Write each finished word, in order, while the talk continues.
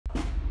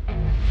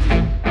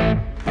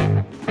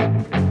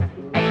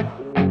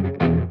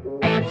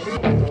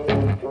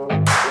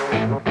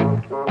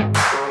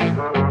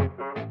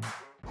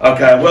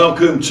Okay,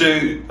 welcome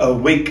to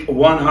week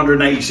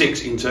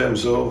 186 in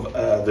terms of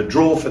the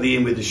draw for the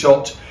In With The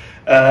Shot.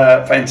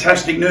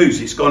 Fantastic news,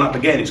 it's gone up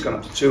again, it's gone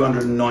up to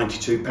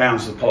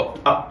 £292 the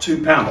pot, up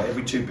 £2, but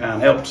every £2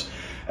 helps.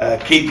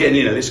 Keep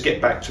getting in, let's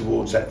get back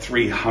towards that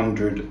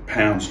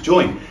 £300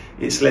 join.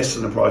 It's less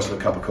than the price of a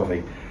cup of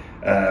coffee.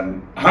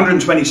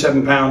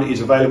 £127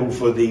 is available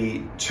for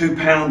the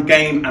 £2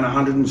 game and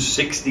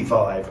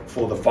 £165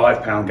 for the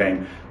 £5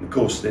 game. And of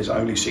course, there's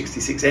only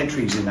 66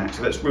 entries in that,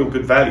 so that's real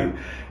good value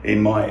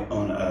in my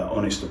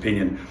honest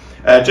opinion.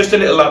 Just a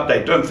little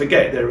update, don't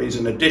forget there is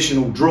an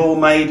additional draw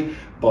made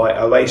by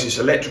Oasis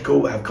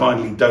Electrical, have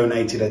kindly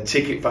donated a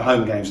ticket for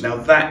home games. Now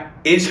that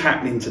is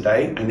happening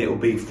today and it will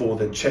be for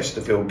the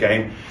Chesterfield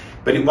game,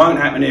 but it won't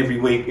happen every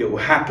week. It will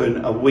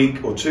happen a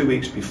week or 2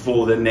 weeks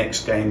before the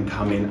next game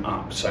coming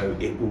up. So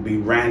it will be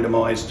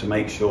randomised to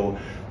make sure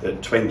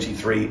that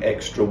 23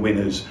 extra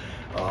winners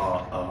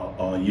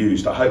are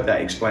used. I hope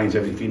that explains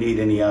everything. If you need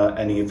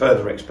any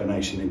further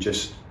explanation, then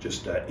just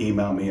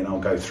email me and I'll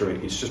go through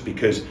it. It's just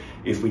because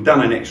if we've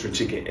done an extra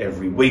ticket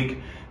every week,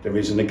 there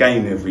isn't a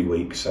game every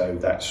week. So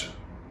that's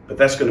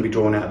going to be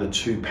drawn out of the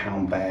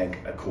 £2 bag,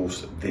 of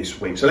course,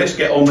 this week. So let's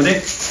get on with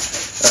it.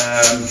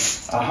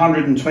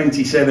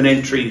 127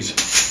 entries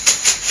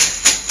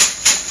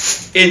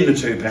in the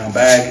 £2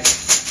 bag.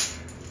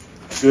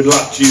 Good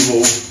luck to you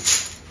all.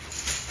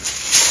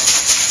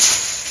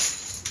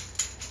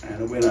 And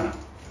the winner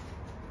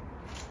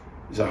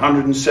is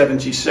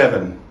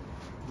 177.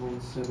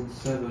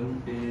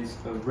 177 is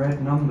a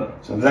red number.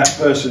 So that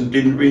person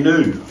didn't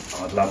renew.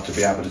 I'd love to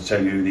be able to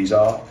tell you who these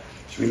are.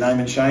 Should we name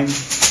and shame?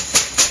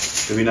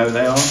 Do we know who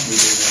they are?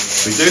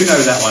 We do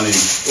know that one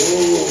is.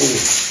 Oh,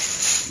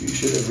 you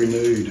should have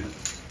renewed.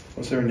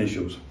 What's their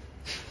initials?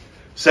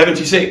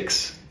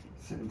 76.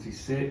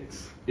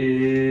 76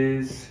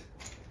 is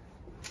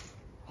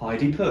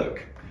Heidi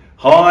Pook.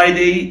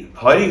 Heidi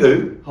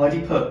who?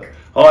 Heidi Pook.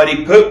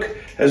 Heidi Pook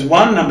has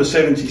won, number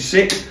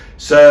 76.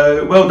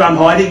 So well done,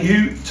 Heidi.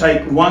 You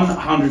take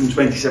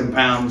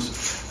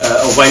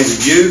 £127 away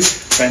with you.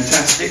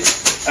 Fantastic.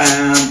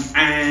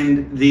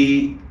 And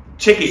the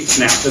tickets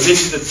now. So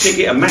this is a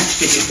ticket, a match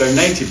ticket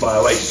donated by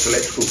Oasis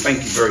Electrical.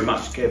 Thank you very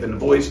much, Kev and the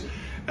boys,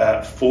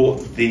 for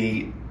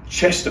the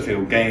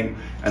Chesterfield game.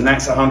 And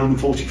that's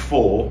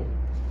 144.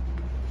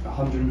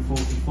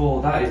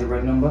 144, that is a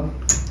red number.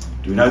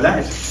 Do we know that?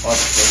 I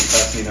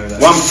personally know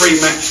that. One free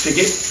match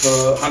ticket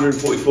for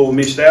 144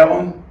 missed out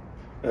on.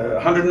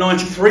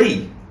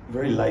 193,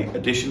 very late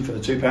addition for the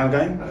 £2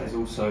 game. That is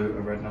also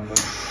a red number.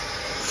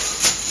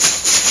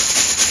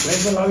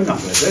 Where's the low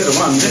numbers? They're the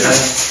ones, isn't it?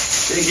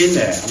 Dig in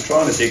there. I'm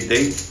trying to dig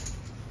deep.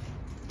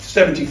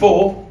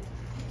 74.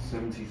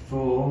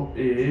 74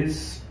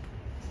 is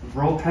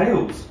Rob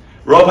Hales.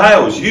 Rob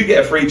Hales, you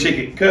get a free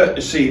ticket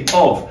courtesy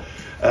of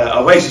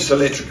Oasis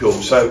Electrical.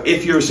 So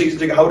if you're a season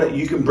ticket holder,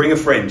 you can bring a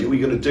friend. All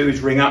you're going to do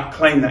is ring up,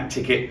 claim that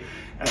ticket,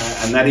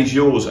 and that is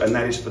yours, and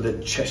that is for the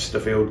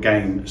Chesterfield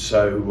game.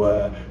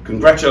 So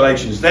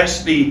congratulations.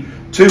 That's the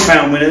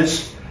 £2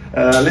 winners.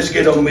 Let's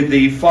get on with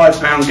the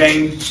 £5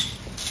 game.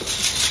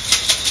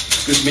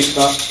 Good mixed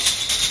up.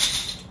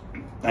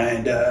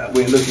 And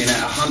we're looking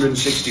at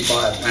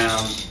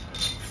 £165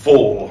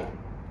 for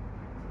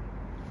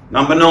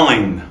number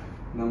 9.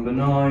 Number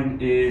 9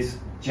 is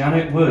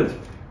Janet Wood.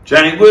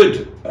 Janet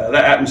Wood,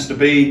 that happens to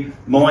be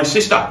my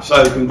sister.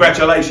 So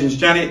congratulations,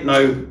 Janet.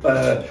 No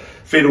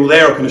fiddle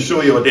there. I can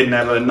assure you I didn't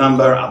have a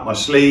number up my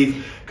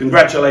sleeve.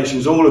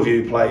 Congratulations, all of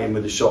you playing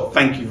with the shot.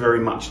 Thank you very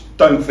much.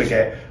 Don't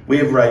forget, we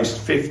have raised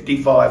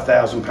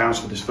 £55,000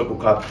 for this football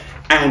club,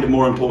 and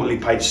more importantly,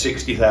 paid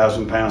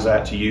 £60,000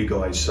 out to you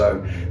guys.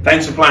 So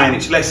thanks for playing.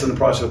 It's less than the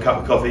price of a cup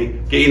of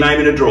coffee. Get your name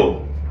in a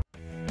draw.